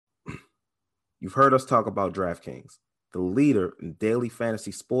You've heard us talk about DraftKings, the leader in daily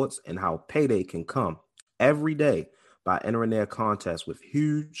fantasy sports, and how payday can come every day by entering their contest with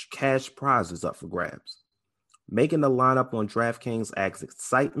huge cash prizes up for grabs. Making the lineup on DraftKings adds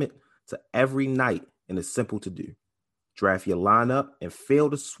excitement to every night and is simple to do. Draft your lineup and feel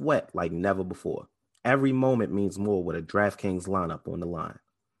the sweat like never before. Every moment means more with a DraftKings lineup on the line.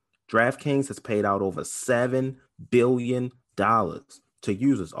 DraftKings has paid out over $7 billion to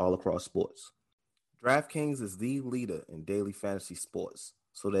users all across sports. DraftKings is the leader in daily fantasy sports,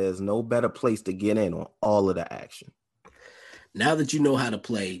 so there's no better place to get in on all of the action. Now that you know how to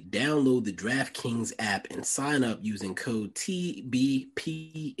play, download the DraftKings app and sign up using code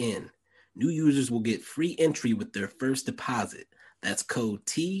TBPN. New users will get free entry with their first deposit. That's code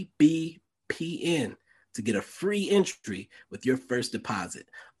TBPN to get a free entry with your first deposit.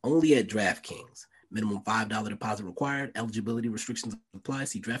 Only at DraftKings. Minimum $5 deposit required. Eligibility restrictions apply.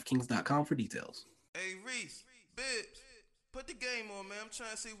 See DraftKings.com for details. Hey, Reese, Bibbs, put the game on, man. I'm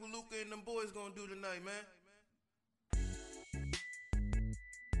trying to see what Luka and them boys gonna do tonight, man.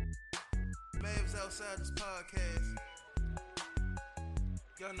 Mavs Outside this podcast.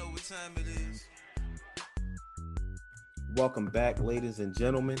 Y'all know what time it is. Welcome back, ladies and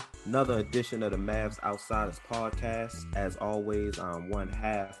gentlemen. Another edition of the Mavs Outsiders podcast. As always, I'm one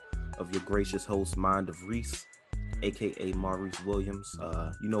half of your gracious host, Mind of Reese, aka Maurice Williams.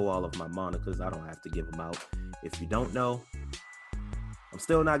 You know all of my monikers. I don't have to give them out. If you don't know, I'm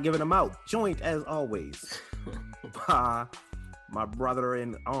still not giving them out. Joined, as always, by my brother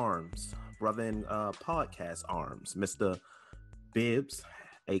in arms, brother in podcast arms, Mr. Bibbs,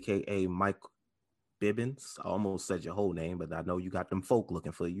 aka Mike Bibbins. I almost said your whole name, but I know you got them folk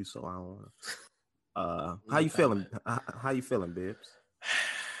looking for you, so I don't want to. How you feeling? How you feeling, Bibbs?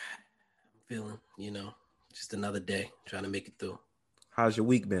 I'm feeling, just another day trying to make it through. How's your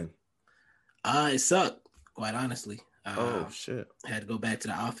week been? It sucked, quite honestly. Oh shit! Had to go back to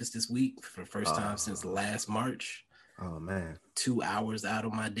the office this week for the first time since last March. Oh man, 2 hours out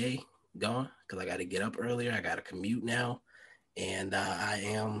of my day gone because I got to get up earlier. I got to commute now. And I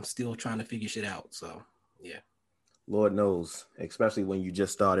am still trying to figure shit out. So, yeah. Lord knows, especially when you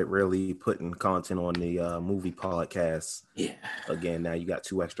just started really putting content on the movie podcast. Yeah. Again, now you got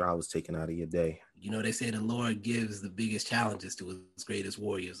 2 extra hours taken out of your day. They say the Lord gives the biggest challenges to his greatest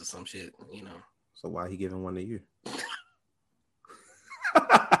warriors or some shit, So why he giving one to you?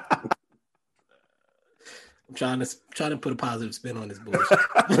 I'm trying to put a positive spin on this bullshit.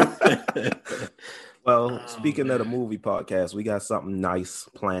 Well, speaking of the movie podcast, we got something nice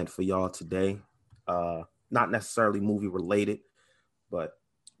planned for y'all today. Not necessarily movie related, but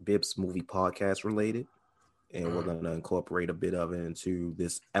Bibbs movie podcast related. And we're going to incorporate a bit of it into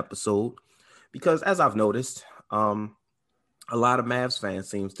this episode. Because as I've noticed, a lot of Mavs fans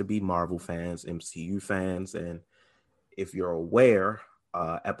seems to be Marvel fans, MCU fans. And if you're aware,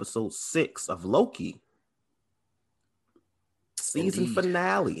 episode 6 of Loki, season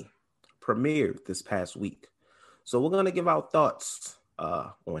finale, premiered this past week. So we're going to give our thoughts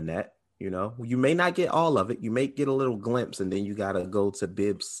on that. You may not get all of it. You may get a little glimpse, and then you got to go to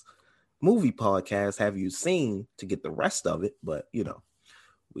Bibbs movie podcast, have you seen, to get the rest of it. But,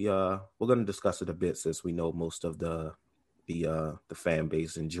 we're going to discuss it a bit since we know most of the fan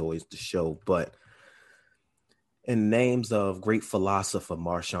base enjoys the show. But in names of great philosopher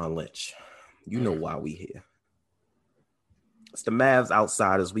Marshawn Lynch, you know why we here. It's the Mavs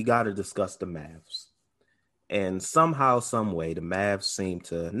Outsiders. We got to discuss the Mavs. And somehow, some way, the Mavs seem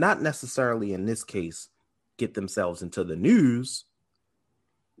to, not necessarily in this case, get themselves into the news,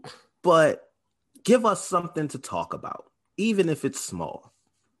 but give us something to talk about, even if it's small.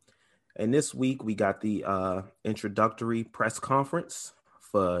 And this week, we got the introductory press conference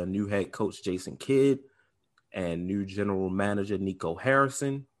for new head coach Jason Kidd and new general manager Nico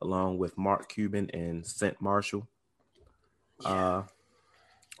Harrison, along with Mark Cuban and Sent Marshall.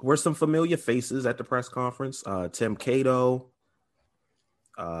 Were some familiar faces at the press conference. Tim Cato,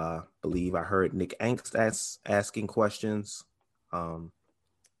 believe I heard Nick Angst asking questions.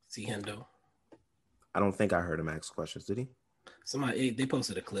 C. Hendo. I don't think I heard him ask questions. Did he? They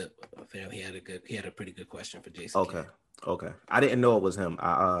posted a clip. Apparently, he had a pretty good question for Jason. Okay. I didn't know it was him.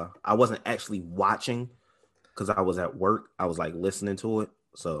 I wasn't actually watching because I was at work. I was like listening to it.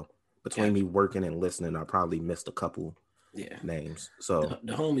 So between me working and listening, I probably missed a couple. Names. So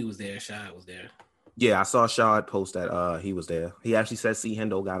the homie was there. Shad was there. Yeah, I saw Shad post that he was there. He actually said C.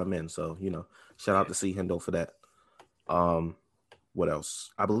 Hendo got him in. So, shout out to C. Hendo for that. What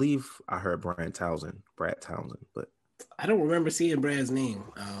else? I believe I heard Brad Townsend, but I don't remember seeing Brad's name.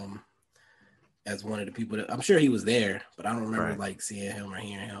 as one of the people that I'm sure he was there, but I don't remember Right. like seeing him or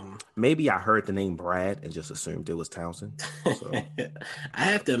hearing him. Maybe I heard the name Brad and just assumed it was Townsend. So. I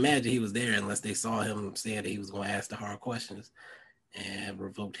have to imagine he was there unless they saw him saying that he was going to ask the hard questions and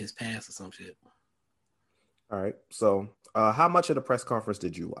revoked his pass or some shit. All right. So, how much of the press conference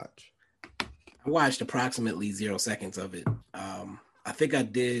did you watch? I watched approximately 0 seconds of it. I think I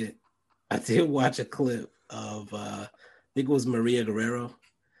did watch a clip of I think it was Maria Guerrero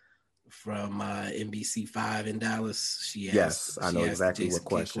from NBC5 in Dallas. Yes, I know exactly what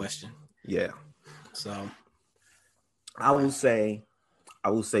question. Yeah. So I will say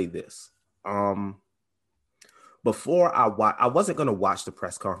this. Before I wasn't going to watch the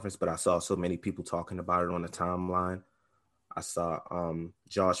press conference, but I saw so many people talking about it on the timeline. I saw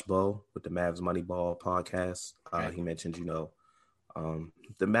Josh Bowe with the Mavs Moneyball podcast. Right. He mentioned,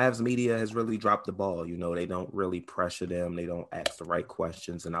 the Mavs media has really dropped the ball. They don't really pressure them. They don't ask the right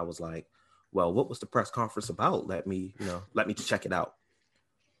questions. And I was like, well, what was the press conference about? Let me check it out.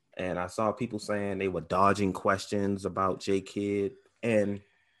 And I saw people saying they were dodging questions about J Kidd. And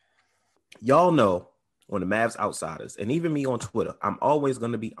y'all know, on the Mavs Outsiders, and even me on Twitter, I'm always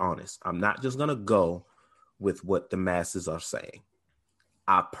going to be honest. I'm not just going to go with what the masses are saying.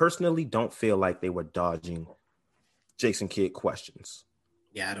 I personally don't feel like they were dodging Jason Kidd questions.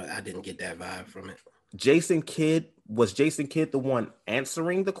 Yeah, I didn't get that vibe from it. Was Jason Kidd the one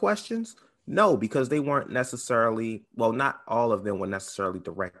answering the questions? No, because they weren't necessarily, not all of them were necessarily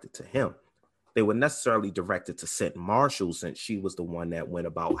directed to him. They were necessarily directed to Cent Marshall, since she was the one that went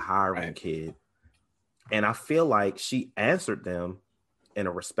about hiring Kidd. And I feel like she answered them in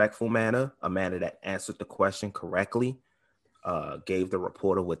a respectful manner, a manner that answered the question correctly, gave the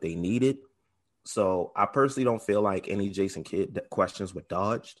reporter what they needed. So I personally don't feel like any Jason Kidd questions were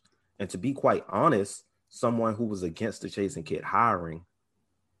dodged. And to be quite honest, someone who was against the Jason Kidd hiring,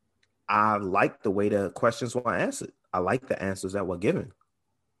 I like the way the questions were answered. I like the answers that were given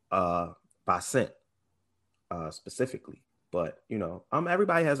by Cent specifically. But,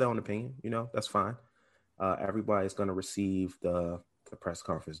 everybody has their own opinion. That's fine. Everybody's going to receive the press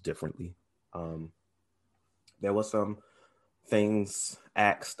conference differently. There was some things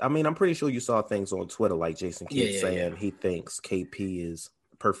asked. I mean, I'm pretty sure you saw things on Twitter like Jason Kidd saying he thinks KP is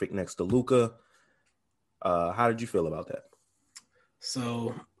perfect next to Luka. How did you feel about that?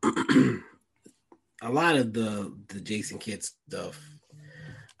 So a lot of the Jason Kidd stuff,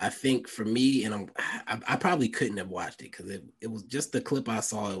 I think for me, and I probably couldn't have watched it because it was just the clip I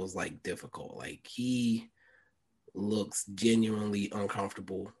saw. It was like difficult. Like he looks genuinely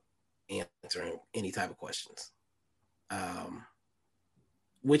uncomfortable answering any type of questions,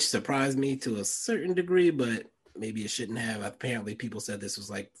 which surprised me to a certain degree, but maybe it shouldn't have. Apparently people said this was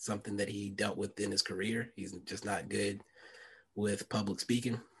like something that he dealt with in his career. He's just not good with public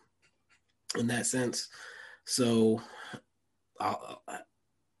speaking in that sense. So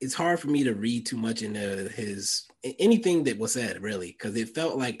it's hard for me to read too much into anything that was said, really, because it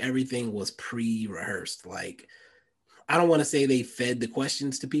felt like everything was pre-rehearsed. Like, I don't want to say they fed the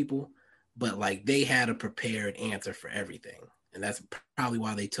questions to people, but like they had a prepared answer for everything. And that's probably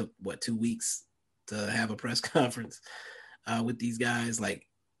why they took 2 weeks to have a press conference with these guys. Like,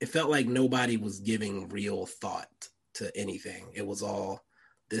 it felt like nobody was giving real thought to anything. It was all,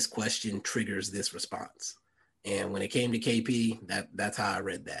 this question triggers this response. And when it came to KP, that's how I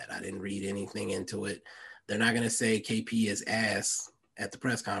read that. I didn't read anything into it. They're not going to say KP is ass at the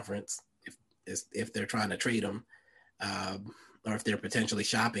press conference if they're trying to trade him, or if they're potentially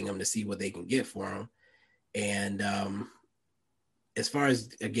shopping him to see what they can get for him. And as far as,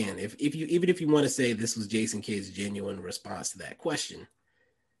 again, even if you want to say this was Jason Kidd's genuine response to that question,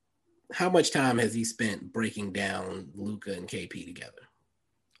 how much time has he spent breaking down Luka and KP together?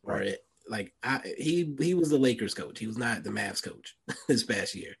 Right. Or he was the Lakers coach. He was not the Mavs coach this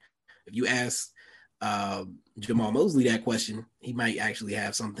past year. If you ask Jamal Mosley that question, he might actually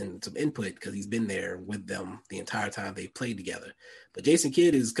have some input because he's been there with them the entire time they played together. But Jason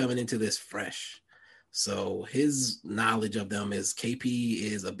Kidd is coming into this fresh. So his knowledge of them is KP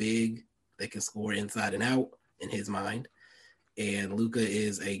is a big that can score inside and out in his mind. And Luka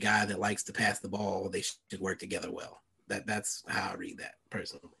is a guy that likes to pass the ball. They should work together well. That's how I read that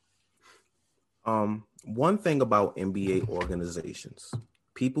personally. One thing about NBA organizations,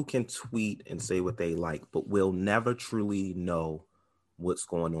 people can tweet and say what they like, but we'll never truly know what's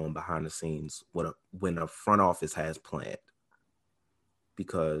going on behind the scenes when a front office has planned.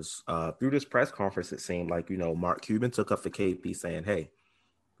 Because through this press conference, it seemed like, Mark Cuban took up for KP saying, hey,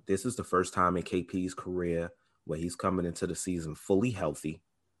 this is the first time in KP's career where he's coming into the season fully healthy.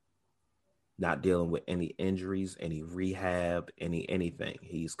 not dealing with any injuries, any rehab, anything.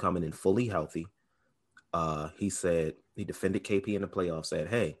 He's coming in fully healthy. He said he defended KP in the playoffs, said,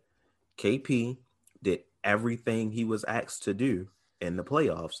 hey, KP did everything he was asked to do in the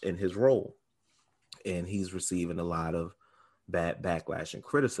playoffs in his role. And he's receiving a lot of bad backlash and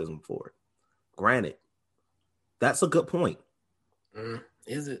criticism for it. Granted, that's a good point.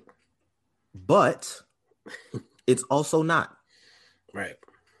 Is it? But it's also not. Right.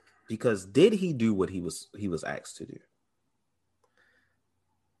 Because did he do what he was asked to do?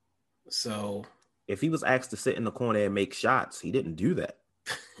 So if he was asked to sit in the corner and make shots, he didn't do that.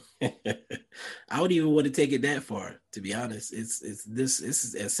 I would even want to take it that far, to be honest. This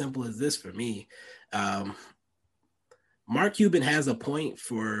is as simple as this for me. Mark Cuban has a point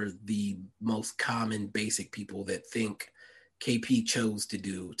for the most common basic people that think KP chose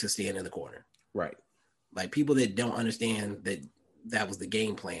to stand in the corner. Right. Like people that don't understand that was the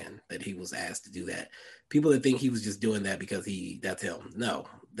game plan, that he was asked to do that. People that think he was just doing that because that's him. No,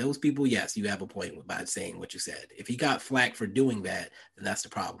 those people, yes, you have a point by saying what you said. If he got flack for doing that, then that's the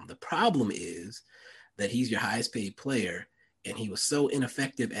problem. The problem is that he's your highest paid player and he was so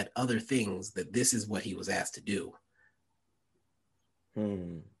ineffective at other things that this is what he was asked to do.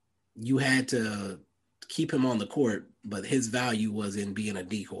 You had to keep him on the court, but his value was in being a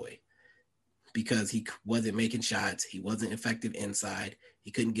decoy because he wasn't making shots. He wasn't effective inside.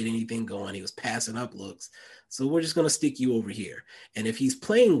 He couldn't get anything going. He was passing up looks. So we're just going to stick you over here. And if he's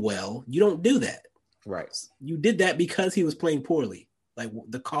playing well, you don't do that. Right. You did that because he was playing poorly, like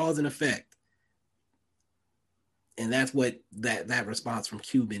the cause and effect. And that's what that response from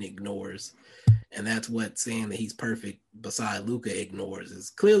Cuban ignores. And that's what saying that he's perfect beside Luka ignores, is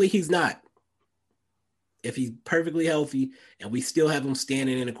clearly he's not. If he's perfectly healthy and we still have him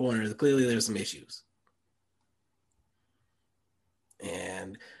standing in the corner, clearly there's some issues.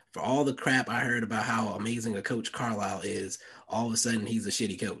 And for all the crap I heard about how amazing a coach Carlisle is, all of a sudden he's a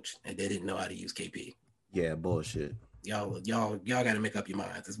shitty coach and they didn't know how to use KP. Yeah, bullshit. Y'all got to make up your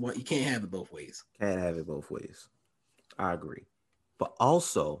minds. It's one, you can't have it both ways. Can't have it both ways. I agree. But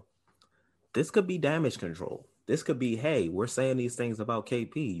also, this could be damage control. This could be, hey, we're saying these things about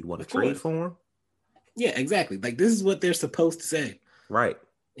KP. You want to trade for him? Yeah, exactly. Like this is what they're supposed to say. Right.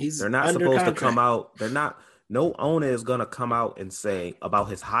 They're not supposed contract. To come out. They're not. No owner is going to come out and say about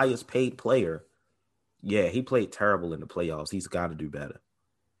his highest paid player, yeah, he played terrible in the playoffs. He's got to do better.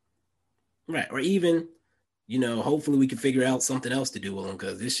 Right. Or even, hopefully we can figure out something else to do with him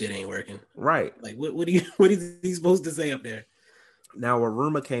because this shit ain't working. Right. Like what is he supposed to say up there? Now, a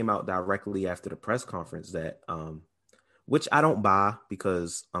rumor came out directly after the press conference that, which I don't buy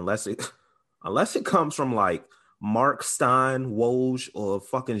because unless it comes from like Mark Stein, Woj, or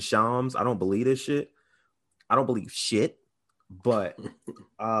fucking Shams, I don't believe this shit. I don't believe shit. But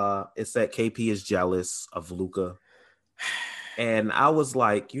it's that KP is jealous of Luka. And I was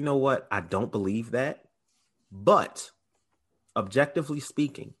like, you know what? I don't believe that. But objectively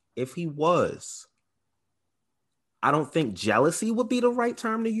speaking, if he was, I don't think jealousy would be the right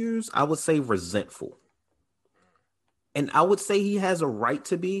term to use. I would say resentful. And I would say he has a right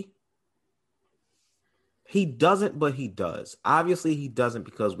to be. He doesn't, but he does. Obviously, he doesn't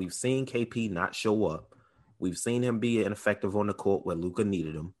because we've seen KP not show up. We've seen him be ineffective on the court where Luka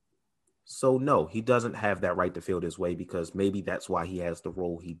needed him. So, no, he doesn't have that right to feel this way because maybe that's why he has the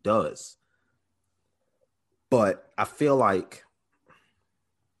role he does. But I feel like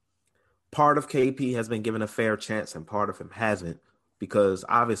part of KP has been given a fair chance and part of him hasn't because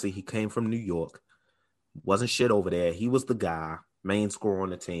obviously he came from New York, wasn't shit over there. He was the guy, main scorer on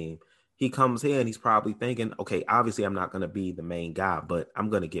the team. He comes here and he's probably thinking, okay, obviously I'm not going to be the main guy, but I'm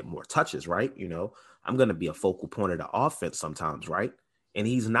going to get more touches, right? I'm going to be a focal point of the offense sometimes, right? And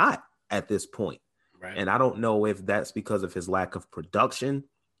he's not at this point. Right. And I don't know if that's because of his lack of production,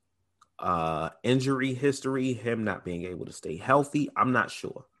 injury history, him not being able to stay healthy. I'm not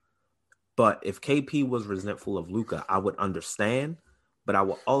sure. But if KP was resentful of Luka, I would understand. But I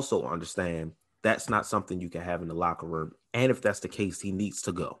would also understand that's not something you can have in the locker room. And if that's the case, he needs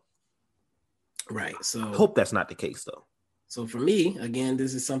to go. Right. So I hope that's not the case, though. So for me, again,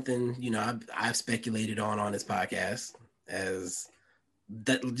 this is something, I've speculated on this podcast as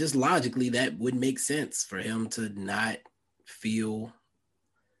that just logically that would make sense for him to not feel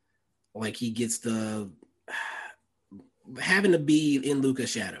like he gets having to be in Luka's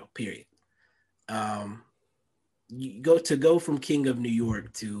shadow, period. You go from King of New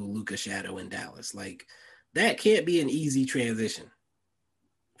York to Luka's shadow in Dallas. Like that can't be an easy transition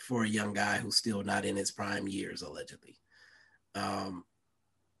for a young guy who's still not in his prime years, allegedly.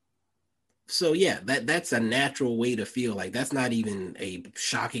 So yeah, that's a natural way to feel. Like that's not even a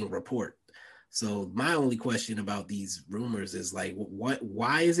shocking report. So my only question about these rumors is like,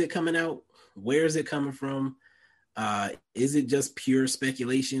 why is it coming out? Where is it coming from? Is it just pure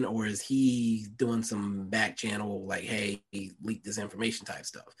speculation, or is he doing some back channel like, hey, he leaked this information type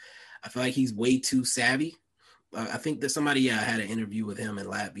stuff? I feel like he's way too savvy. I think that somebody had an interview with him in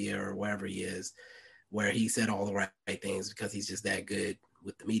Latvia or wherever he is, where he said all the right things because he's just that good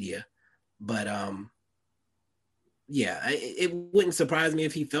with the media. But yeah, it wouldn't surprise me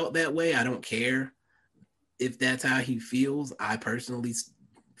if he felt that way. I don't care if that's how he feels. I personally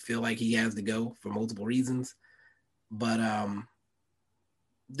feel like he has to go for multiple reasons. But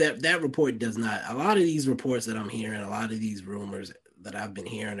that report does not. A lot of these reports that I'm hearing, a lot of these rumors that I've been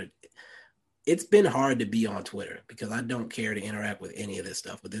hearing, it's been hard to be on Twitter because I don't care to interact with any of this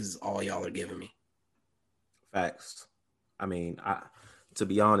stuff. But this is all y'all are giving me. Facts. I mean, to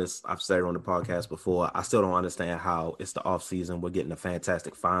be honest, I've said it on the podcast before. I still don't understand how it's the off season. We're getting the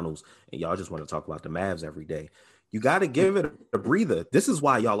fantastic finals, and y'all just want to talk about the Mavs every day. You got to give it a breather. This is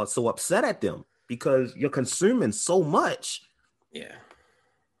why y'all are so upset at them, because you're consuming so much. Yeah.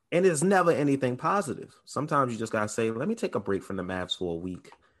 And it's never anything positive. Sometimes you just got to say, let me take a break from the Mavs for a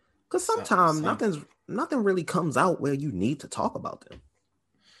week. Because sometimes nothing really comes out where you need to talk about them.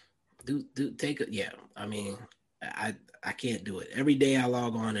 I mean, I can't do it. Every day I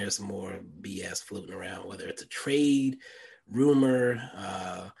log on, there's some more BS floating around, whether it's a trade, rumor,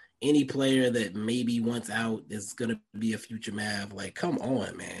 any player that maybe once out is going to be a future Mav. Like, come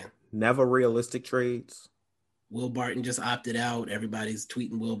on, man. Never realistic trades. Will Barton just opted out. Everybody's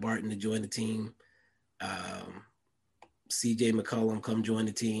tweeting Will Barton to join the team. CJ McCollum, come join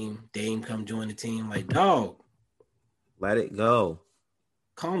the team. Dame, come join the team. Like, dog. Let it go.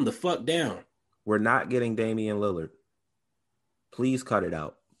 Calm the fuck down. We're not getting Damian Lillard. Please cut it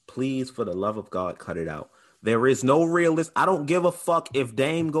out. Please, for the love of God, cut it out. There is no realist. I don't give a fuck if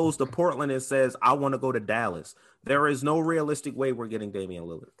Dame goes to Portland and says, I want to go to Dallas. There is no realistic way we're getting Damian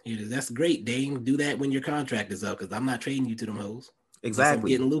Lillard. Yeah, that's great, Dame. Do that when your contract is up, because I'm not trading you to them hoes.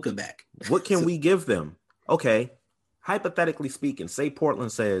 Exactly. I'm getting Luka back. What can we give them? Okay, hypothetically speaking, say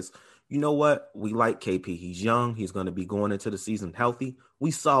Portland says, you know what? We like KP. He's young. He's going to be going into the season healthy.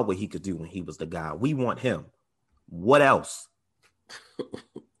 We saw what he could do when he was the guy. We want him. What else?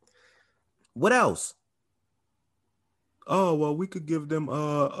 What else? Oh, well, we could give them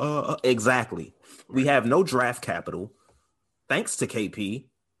exactly. We have no draft capital thanks to KP.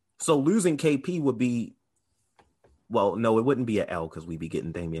 So losing KP would be, well, no, it wouldn't be an L because we'd be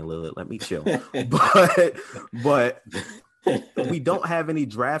getting Damian Lillard. Let me chill. but we don't have any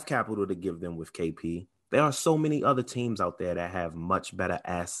draft capital to give them with KP. There are so many other teams out there that have much better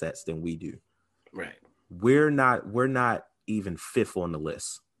assets than we do. Right. We're not even fifth on the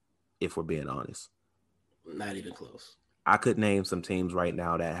list, if we're being honest. Not even close. I could name some teams right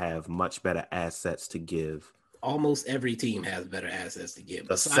now that have much better assets to give. Almost every team has better assets to give.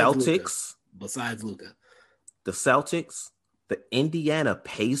 The Celtics. Besides Luka. The Celtics. The Indiana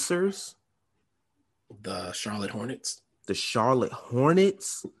Pacers. The Charlotte Hornets. The Charlotte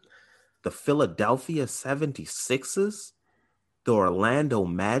Hornets. The Philadelphia 76ers. The Orlando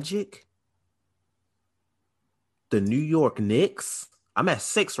Magic. The New York Knicks. I'm at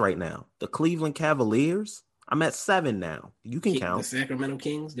 6 right now. The Cleveland Cavaliers. I'm at 7 now. You can count. The Sacramento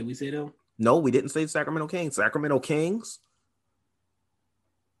Kings. Did we say them? No, we didn't say Sacramento Kings. Sacramento Kings.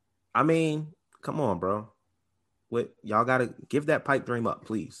 I mean, come on, bro. Y'all got to give that pipe dream up,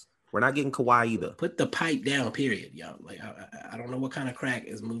 please. We're not getting Kawhi either. Put the pipe down, period, y'all. Like, I don't know what kind of crack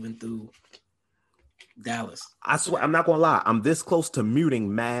is moving through Dallas. I swear, I'm not going to lie. I'm this close to muting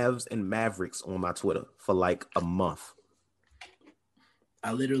Mavs and Mavericks on my Twitter for like a month.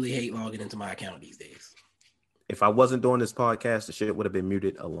 I literally hate logging into my account these days. If I wasn't doing this podcast, the shit would have been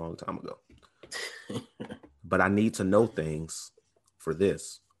muted a long time ago. But I need to know things for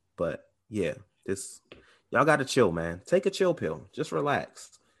this. But yeah, y'all got to chill, man. Take a chill pill. Just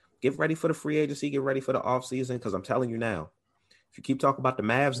relax. Get ready for the free agency. Get ready for the offseason. Because I'm telling you now, if you keep talking about the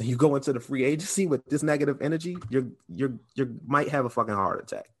Mavs and you go into the free agency with this negative energy, you might have a fucking heart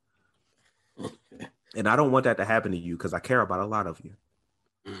attack. And I don't want that to happen to you because I care about a lot of you.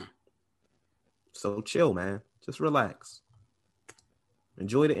 So chill, man. Just relax.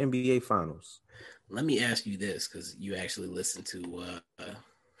 Enjoy the NBA Finals. Let me ask you this, because you actually listened to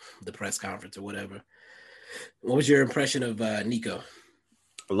the press conference or whatever. What was your impression of Nico?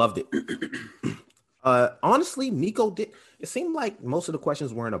 I loved it. Honestly, Nico did. It seemed like most of the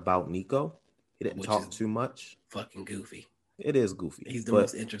questions weren't about Nico. He didn't talk too much. Fucking goofy. It is goofy. He's the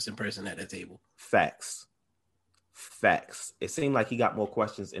most interesting person at the table. Facts. It seemed like he got more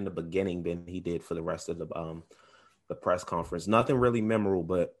questions in the beginning than he did for the rest of the the press conference. Nothing really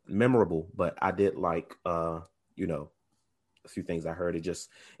memorable, but I did like you know, a few things I heard.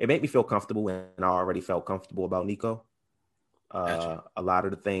 It made me feel comfortable, and I already felt comfortable about Nico. Gotcha. A lot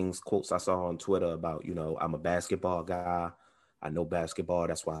of the quotes I saw on Twitter about, I'm a basketball guy. I know basketball.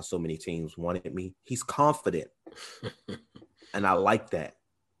 That's why so many teams wanted me. He's confident. And I like that.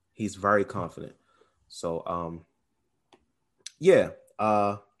 He's very confident. So, yeah,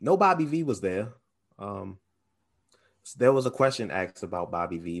 no Bobby V was there. There was a question asked about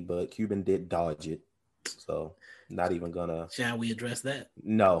Bobby V, but Cuban did dodge it. So not even gonna. Shall we address that?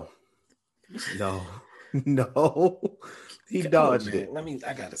 No. No. He dodged it.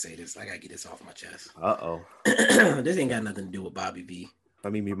 I gotta say this. I gotta get this off my chest. Uh-oh. This ain't got nothing to do with Bobby V.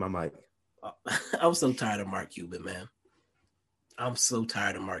 Let me mute my mic. I'm so tired of Mark Cuban, man. I'm so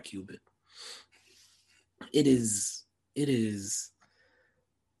tired of Mark Cuban. It is.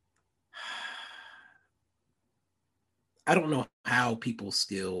 I don't know how people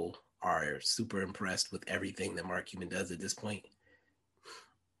still are super impressed with everything that Mark Cuban does at this point.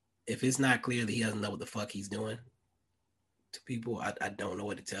 If it's not clear that he doesn't know what the fuck he's doing to people, I don't know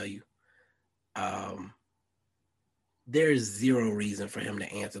what to tell you. There's zero reason for him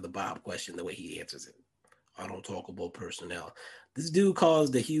to answer the Bob question the way he answers it. I don't talk about personnel. This dude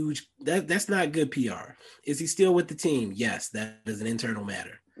caused a huge... That's not good PR. Is he still with the team? Yes, that is an internal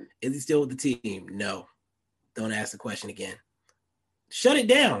matter. Is he still with the team? No. Don't ask the question again. Shut it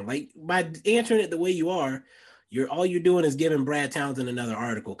down. Like, by answering it the way you are, all you're doing is giving Brad Townsend another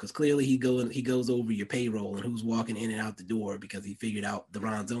article, because clearly he goes over your payroll and who's walking in and out the door because he figured out the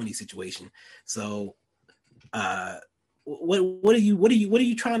Ronzoni situation. So, what are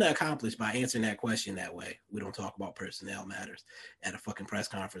you trying to accomplish by answering that question that way? We don't talk about personnel matters at a fucking press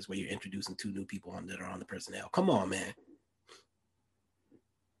conference where you're introducing two new people that are on the personnel. Come on, man.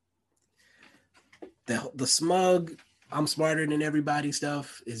 The smug, I'm smarter than everybody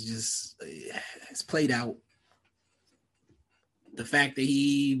stuff is just, it's played out. The fact that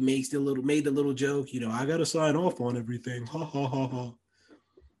he made the little joke, I got to sign off on everything. Ha, ha, ha, ha.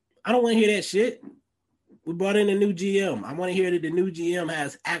 I don't want to hear that shit. We brought in a new GM. I want to hear that the new GM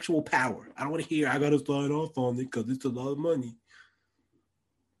has actual power. I don't want to hear, I got to sign off on it because it's a lot of money.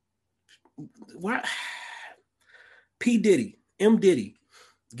 Why? P. Diddy, M. Diddy,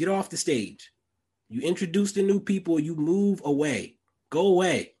 get off the stage. You introduce the new people, you move away. Go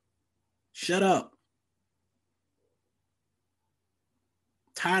away. Shut up.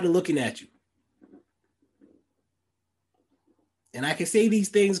 Tired of looking at you. And I can say these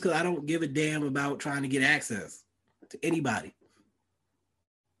things because I don't give a damn about trying to get access to anybody.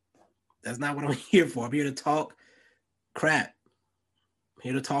 That's not what I'm here for. I'm here to talk crap. I'm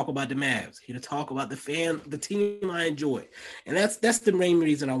here to talk about the Mavs. Here to talk about the team I enjoy. And that's the main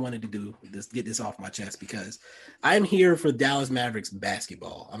reason I wanted to do this, get this off my chest, because I'm here for Dallas Mavericks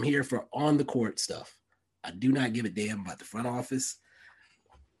basketball. I'm here for on the court stuff. I do not give a damn about the front office,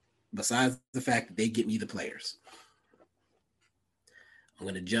 besides the fact that they get me the players. I'm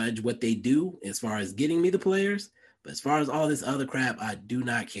going to judge what they do as far as getting me the players, but as far as all this other crap, I do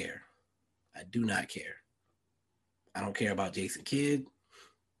not care. I do not care. I don't care about Jason Kidd.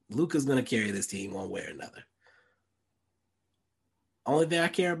 Luka's going to carry this team one way or another. Only thing I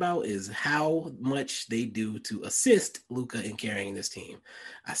care about is how much they do to assist Luka in carrying this team.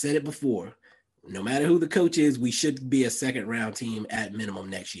 I said it before. No matter who the coach is, we should be a second-round team at minimum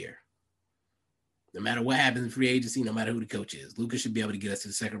next year. No matter what happens in free agency, no matter who the coach is, Luka should be able to get us to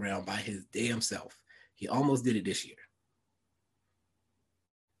the second round by his damn self. He almost did it this year.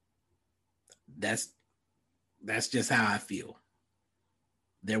 That's just how I feel.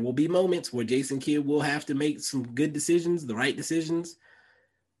 There will be moments where Jason Kidd will have to make some good decisions, the right decisions.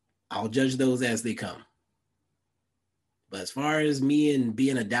 I'll judge those as they come. But as far as me and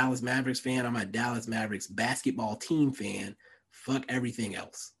being a Dallas Mavericks fan, I'm a Dallas Mavericks basketball team fan. Fuck everything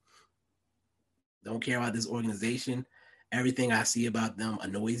else. Don't care about this organization. Everything I see about them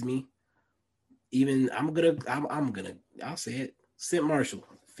annoys me. Even I'll say it. Sid Marshall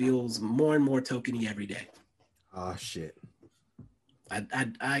feels more and more tokeny every day. Oh shit.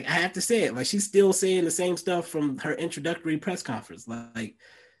 I have to say it. Like, she's still saying the same stuff from her introductory press conference. Like,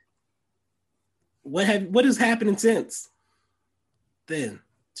 what is happening since then?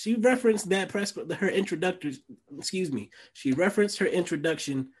 She referenced She referenced her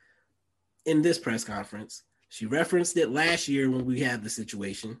introduction in this press conference. She referenced it last year when we had the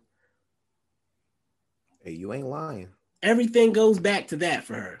situation. Hey, you ain't lying. Everything goes back to that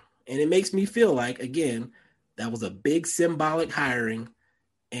for her. And it makes me feel like, again, that was a big symbolic hiring.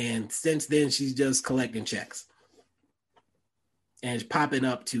 And since then, she's just collecting checks and popping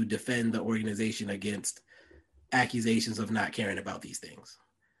up to defend the organization against accusations of not caring about these things.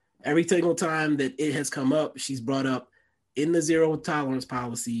 Every single time that it has come up, she's brought up in the zero tolerance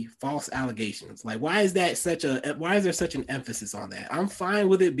policy, false allegations. Like, why is there such an emphasis on that? I'm fine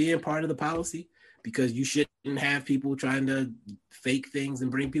with it being part of the policy because you shouldn't have people trying to fake things and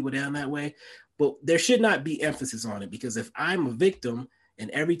bring people down that way. But there should not be emphasis on it, because if I'm a victim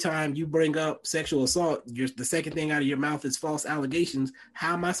and every time you bring up sexual assault, the second thing out of your mouth is false allegations,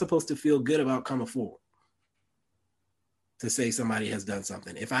 how am I supposed to feel good about coming forward to say somebody has done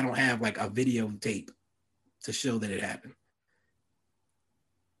something if I don't have like a videotape to show that it happened?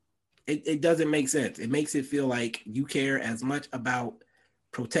 It doesn't make sense. It makes it feel like you care as much about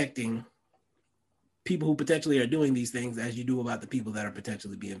protecting people who potentially are doing these things as you do about the people that are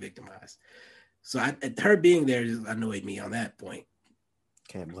potentially being victimized. So her being there just annoyed me on that point.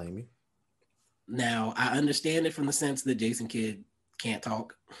 Can't blame you. Now, I understand it from the sense that Jason Kidd can't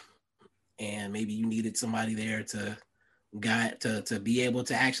talk, and maybe you needed somebody there to be able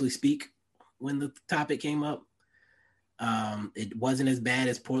to actually speak when the topic came up. It wasn't as bad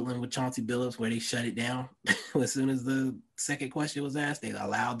as Portland with Chauncey Billups, where they shut it down as soon as the second question was asked. They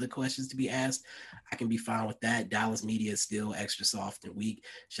allowed the questions to be asked. I can be fine with that. Dallas media is still extra soft and weak.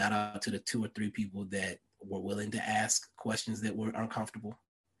 Shout out to the 2 or 3 people that were willing to ask questions that were uncomfortable.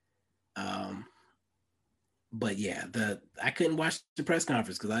 But yeah, I couldn't watch the press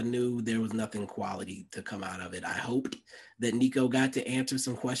conference because I knew there was nothing quality to come out of it. I hoped that Nico got to answer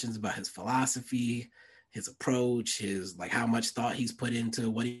some questions about his philosophy, his approach, his like how much thought he's put into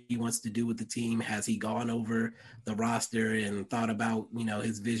what he wants to do with the team. Has he gone over the roster and thought about,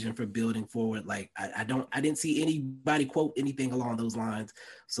 his vision for building forward? Like I didn't see anybody quote anything along those lines.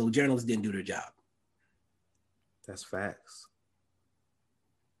 So journalists didn't do their job. That's facts.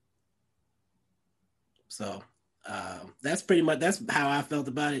 So that's how I felt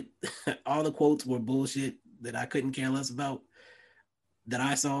about it. All the quotes were bullshit that I couldn't care less about that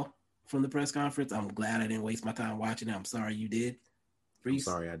I saw from the press conference. I'm glad I didn't waste my time watching it. I'm sorry you did. Reese.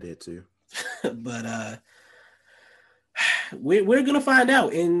 I'm sorry I did too. But we're going to find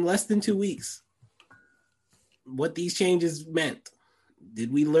out in less than 2 weeks what these changes meant.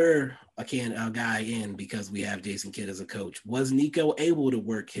 Did we lure a guy in because we have Jason Kidd as a coach? Was Nico able to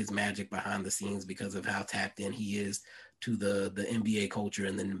work his magic behind the scenes because of how tapped in he is to the NBA culture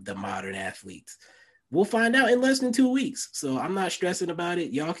and the modern athletes? We'll find out in less than 2 weeks. So I'm not stressing about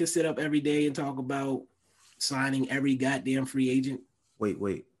it. Y'all can sit up every day and talk about signing every goddamn free agent. Wait.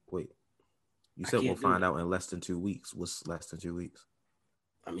 You said we'll find out in less than 2 weeks. What's less than 2 weeks?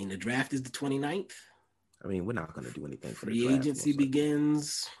 I mean, the draft is the 29th. I mean, we're not going to do anything for the draft. Free agency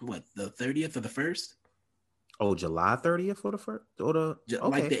begins, the 30th or the 1st? Oh, July 30th or the 1st? Okay.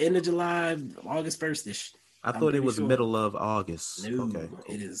 Like the end of July, August 1st-ish. I thought it was middle of August. No, okay.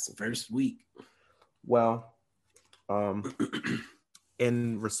 It is first week. Well,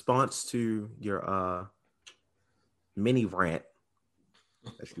 in response to your mini rant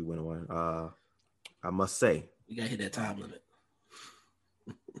that you went on, I must say, you gotta hit that time limit.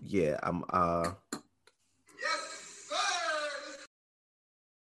 Yeah, I'm. Yes, sir.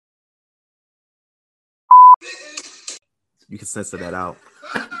 You can censor that out.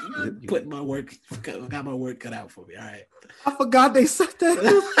 Got my work cut out for me. All right. I forgot they said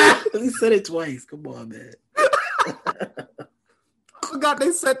that. He said it twice. Come on, man. I forgot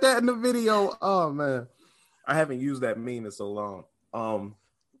they said that in the video. Oh man, I haven't used that meme in so long.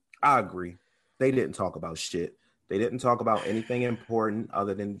 I agree. They didn't talk about shit. They didn't talk about anything important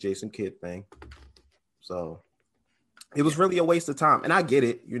other than the Jason Kidd thing. So it was really a waste of time. And I get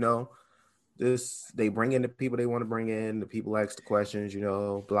it, they bring in the people they want to bring in, the people ask the questions,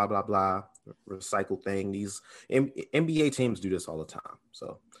 blah, blah, blah, recycle thing. These NBA teams do this all the time.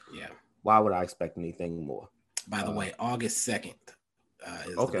 So yeah, why would I expect anything more? By the way, August 2nd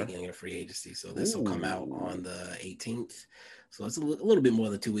is the beginning of free agency. So this will come out on the 18th. So it's a little bit more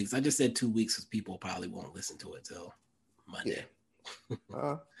than 2 weeks. I just said 2 weeks because people probably won't listen to it till Monday.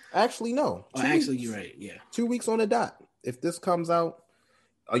 Yeah. Actually, no. You're right. Yeah. 2 weeks on the dot. If this comes out,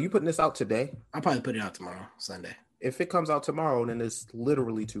 are you putting this out today? I'll probably put it out tomorrow, Sunday. If it comes out tomorrow, then it's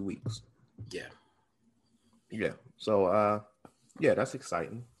literally 2 weeks. Yeah. Yeah. So, that's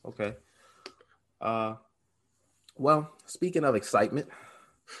exciting. Okay. Well, speaking of excitement,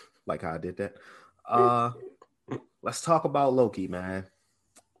 like how I did that, let's talk about Loki, man.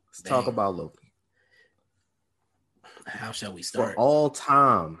 Let's talk about Loki. How shall we start? For all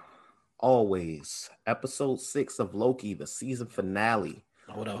time, always, episode 6 of Loki, the season finale.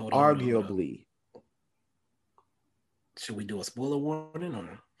 Hold on. Arguably. Should we do a spoiler warning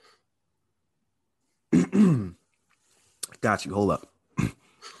or? Got you. Hold up.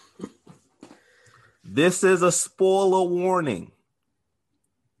 This is a spoiler warning.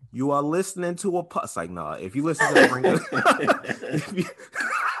 You are listening to a it's like, nah, if you listen to the Ring of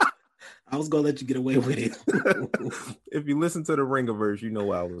I was gonna let you get away with it. if you listen to the Ringerverse, you know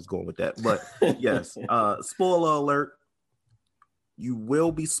where I was going with that. But yes, spoiler alert. You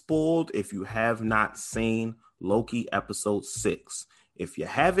will be spoiled if you have not seen Loki episode 6. If you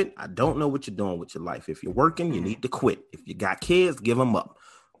haven't, I don't know what you're doing with your life. If you're working, you need to quit. If you got kids, give them up.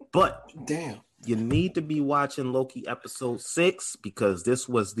 But damn, you need to be watching Loki episode 6 because this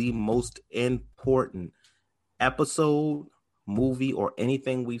was the most important episode, movie, or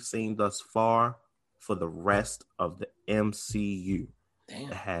anything we've seen thus far for the rest of the MCU.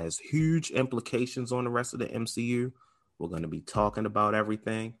 Damn. It has huge implications on the rest of the MCU. We're going to be talking about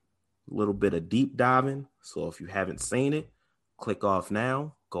everything, a little bit of deep diving. So if you haven't seen it, click off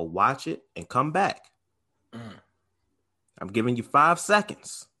now, go watch it, and come back. I'm giving you 5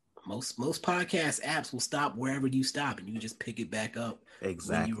 seconds. Most podcast apps will stop wherever you stop, and you just pick it back up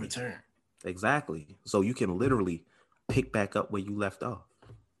when you return. Exactly. So you can literally pick back up where you left off.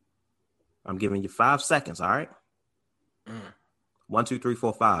 I'm giving you 5 seconds, all right? 1, 2, 3,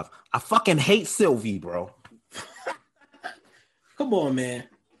 4, 5. I fucking hate Sylvie, bro. Come on, man.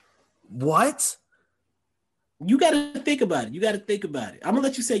 What? You got to think about it. I'm going to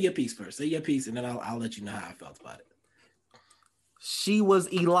let you say your piece first. Say your piece, and then I'll let you know how I felt about it. She was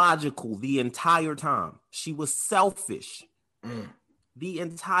illogical the entire time. She was selfish the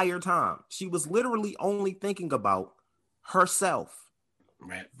entire time. She was literally only thinking about herself.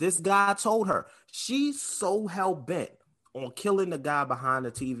 Right. This guy told her. She's so hell-bent on killing the guy behind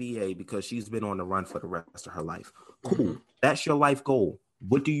the TVA because she's been on the run for the rest of her life. Cool. That's your life goal.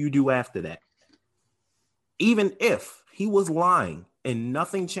 What do you do after that? Even if he was lying and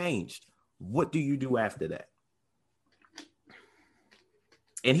nothing changed, what do you do after that?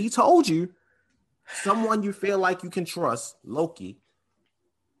 And he told you someone you feel like you can trust, Loki,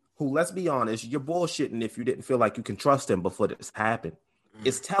 who, let's be honest, you're bullshitting if you didn't feel like you can trust him before this happened.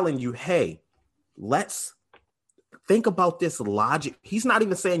 It's telling you, hey, let's think about this logic. He's not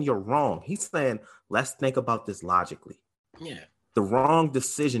even saying you're wrong. He's saying, let's think about this logically. Yeah. The wrong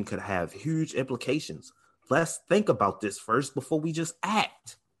decision could have huge implications. Let's think about this first before we just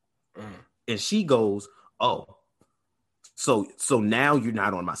act. And she goes, oh, so now you're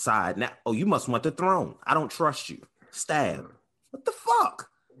not on my side. Now, oh, you must want the throne. I don't trust you. Stab. What the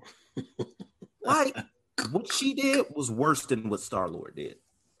fuck? Like, what she did was worse than what Star-Lord did.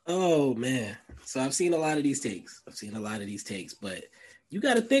 Oh, man. So I've seen a lot of these takes. But you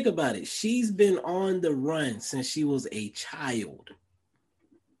got to think about it. She's been on the run since she was a child,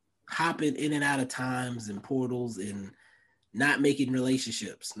 hopping in and out of times and portals and not making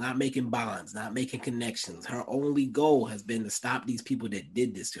relationships, not making bonds, not making connections. Her only goal has been to stop these people that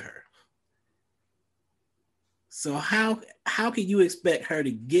did this to her. So how can you expect her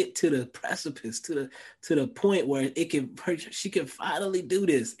to get to the precipice, to the point where she can finally do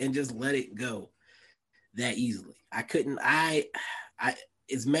this and just let it go that easily? I couldn't. I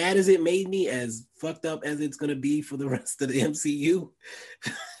as mad as it made me, as fucked up as it's gonna be for the rest of the MCU,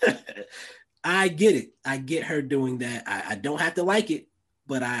 I get it. I get her doing that. I don't have to like it,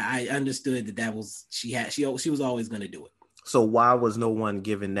 but I understood that was she was always gonna do it. So why was no one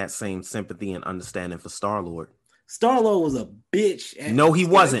giving that same sympathy and understanding for Star-Lord? Star-Lord was a bitch. No, he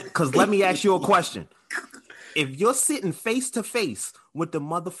wasn't. Because let me ask you a question. If you're sitting face to face with the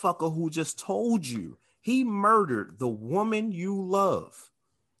motherfucker who just told you he murdered the woman you love,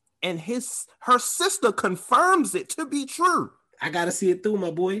 and her sister confirms it to be true. I gotta see it through, my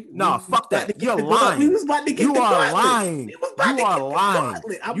boy. No, fuck that. You're lying. You are lying. You are lying.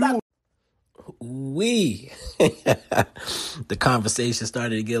 The conversation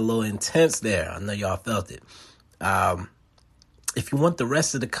started to get a little intense there. I know y'all felt it. If you want the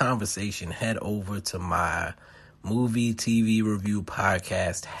rest of the conversation, head over to my movie TV review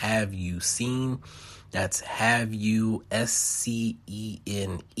podcast, Have You Seen? That's Have You,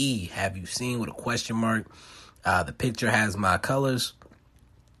 SCENE. Have You Seen with a question mark. The picture has my colors,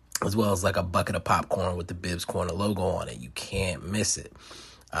 as well as like a bucket of popcorn with the Bibbs Corner logo on it. You can't miss it.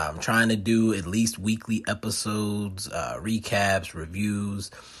 I'm trying to do at least weekly episodes, recaps,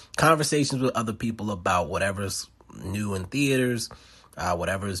 reviews, conversations with other people about whatever's new in theaters,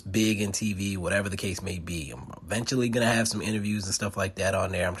 whatever's big in TV, whatever the case may be. I'm eventually going to have some interviews and stuff like that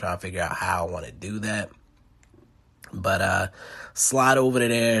on there. I'm trying to figure out how I want to do that. But slide over to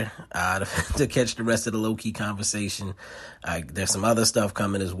there to catch the rest of the low-key conversation. There's some other stuff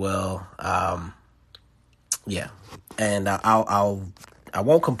coming as well. Yeah. And I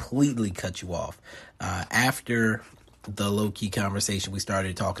won't completely cut you off. After the low-key conversation, we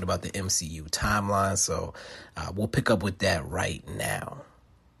started talking about the MCU timeline, so we'll pick up with that right now.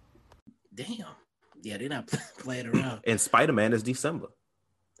 Damn. Yeah, they're not playing around. And Spider-Man is December.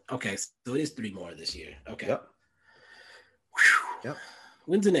 Okay, so it is 3 more this year. Okay. Yep. Yep.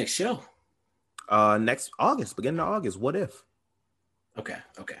 When's the next show? Next August, beginning of August. What If? Okay.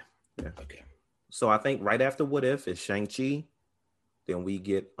 Yeah. Okay. So I think right after What If is Shang-Chi. Then we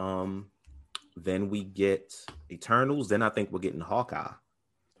get Eternals. Then I think we're getting Hawkeye.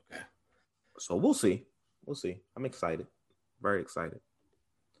 Okay. So we'll see. I'm excited. Very excited.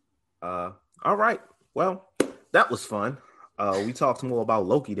 All right. Well, that was fun. We talked more about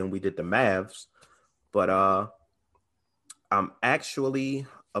Loki than we did the Mavs, but I'm actually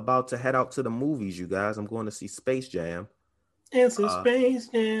about to head out to the movies, you guys. I'm going to see Space Jam. It's a Space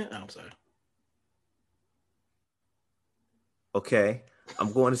Jam. I'm sorry. Okay,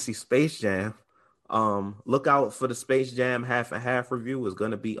 I'm going to see Space Jam. Look out for the Space Jam half and half review. It's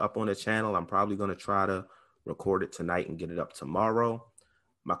going to be up on the channel. I'm probably going to try to record it tonight and get it up tomorrow.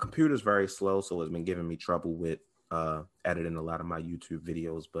 My computer's very slow, so it's been giving me trouble with editing a lot of my YouTube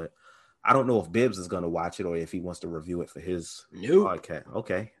videos, but I don't know if Bibbs is going to watch it or if he wants to review it for his podcast.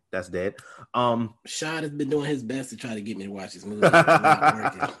 Okay, that's dead. Shad has been doing his best to try to get me to watch this movie. It's not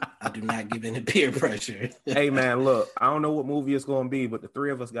working. I do not give in to peer pressure. Hey, man, look, I don't know what movie it's going to be, but the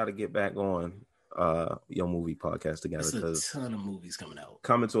three of us got to get back on your movie podcast together. There's a ton of movies coming out.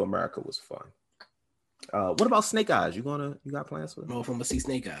 Coming to America was fun. What about Snake Eyes? You got plans for it? No, if I'm gonna see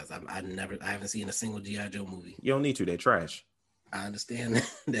Snake Eyes, I haven't seen a single G.I. Joe movie. You don't need to. They're trash. I understand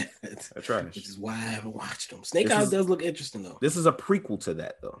that. They're trash. Which is why I haven't watched them. Snake Eyes does look interesting though. This is a prequel to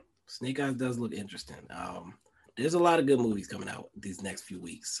that though. Snake Eyes does look interesting. There's a lot of good movies coming out these next few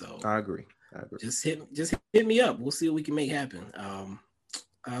weeks. So I agree. Just hit me up. We'll see what we can make happen.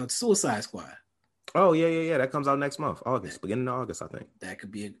 Suicide Squad. Oh yeah. That comes out next month, August, beginning of August, I think. That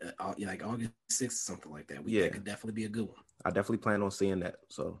could be like August 6th or something like that. That could definitely be a good one. I definitely plan on seeing that.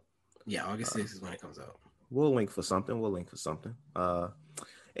 So yeah, August 6th is when it comes out. We'll link for something.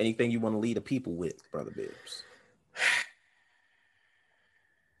 Anything you want to lead the people with, Brother Bibbs?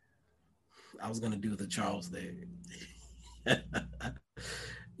 I was gonna do the Charles thing.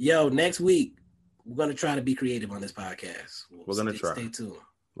 Yo, next week we're gonna try to be creative on this podcast. We're gonna try. Stay tuned.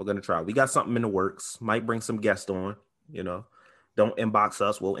 We're gonna try. We got something in the works. Might bring some guests on. Don't inbox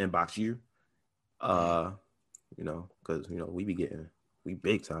us. We'll inbox you. Because we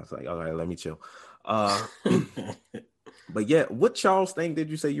big time. It's like, all right, let me chill. But yeah, what Charles thing did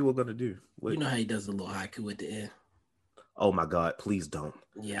you say you were gonna do? You know how he does the little haiku at the end. Oh my God! Please don't.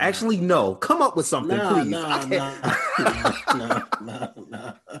 Yeah. Actually, no. Come up with something, please. No.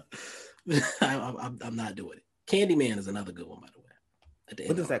 I'm not doing it. Candyman is another good one, by the way.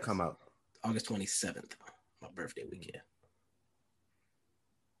 When does that come out? August 27th, my birthday weekend.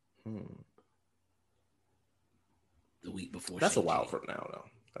 The week before. That's a while from now, though.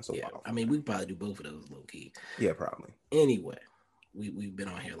 That's a while. I mean, we probably do both of those low key. Yeah, probably. Anyway, we've been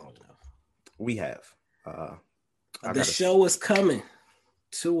on here long enough. We have. The show is coming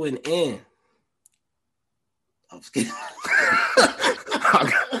to an end. I'm just kidding.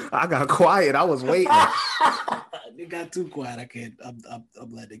 I got quiet. I was waiting. It got too quiet. I can't.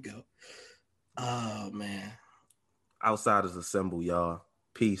 I'm letting it go. Oh man. Outsiders assemble, y'all.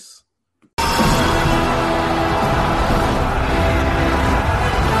 Peace.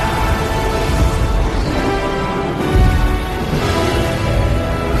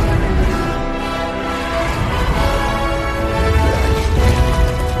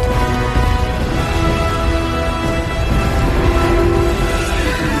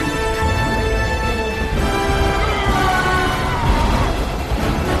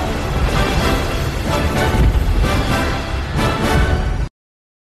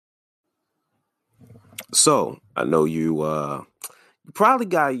 So I know you probably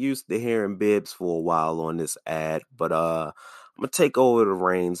got used to hearing Bibbs for a while on this ad, but I'm gonna take over the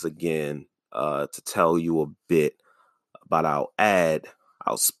reins again to tell you a bit about our ad,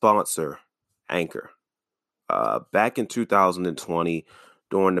 our sponsor, Anchor. Back in 2020,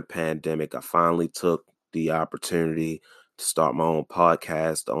 during the pandemic, I finally took the opportunity to start my own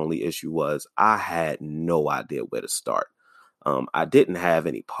podcast. The only issue was I had no idea where to start. I didn't have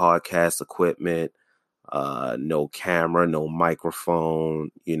any podcast equipment. No camera, no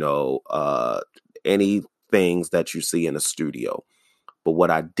microphone, any things that you see in a studio. But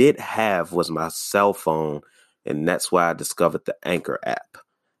what I did have was my cell phone, and that's why I discovered the Anchor app.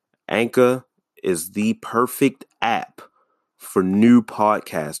 Anchor is the perfect app for new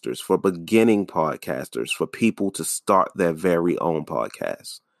podcasters, for beginning podcasters, for people to start their very own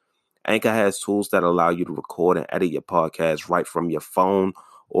podcast. Anchor has tools that allow you to record and edit your podcast right from your phone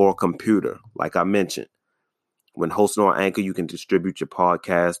or computer, like I mentioned. When hosting on Anchor, you can distribute your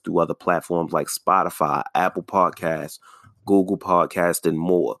podcast through other platforms like Spotify, Apple Podcasts, Google Podcasts, and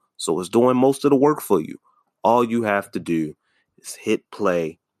more. So it's doing most of the work for you. All you have to do is hit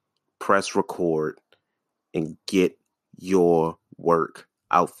play, press record, and get your work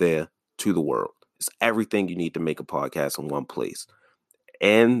out there to the world. It's everything you need to make a podcast in one place.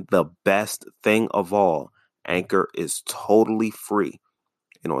 And the best thing of all, Anchor is totally free.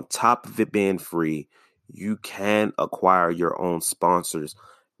 And on top of it being free, you can acquire your own sponsors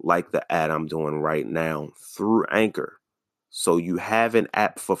like the ad I'm doing right now through Anchor. So you have an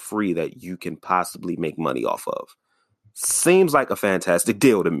app for free that you can possibly make money off of. Seems like a fantastic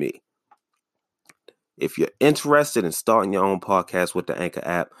deal to me. If you're interested in starting your own podcast with the Anchor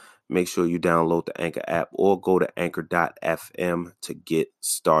app, make sure you download the Anchor app or go to anchor.fm to get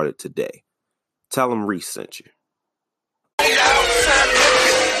started today. Tell them Reese sent you.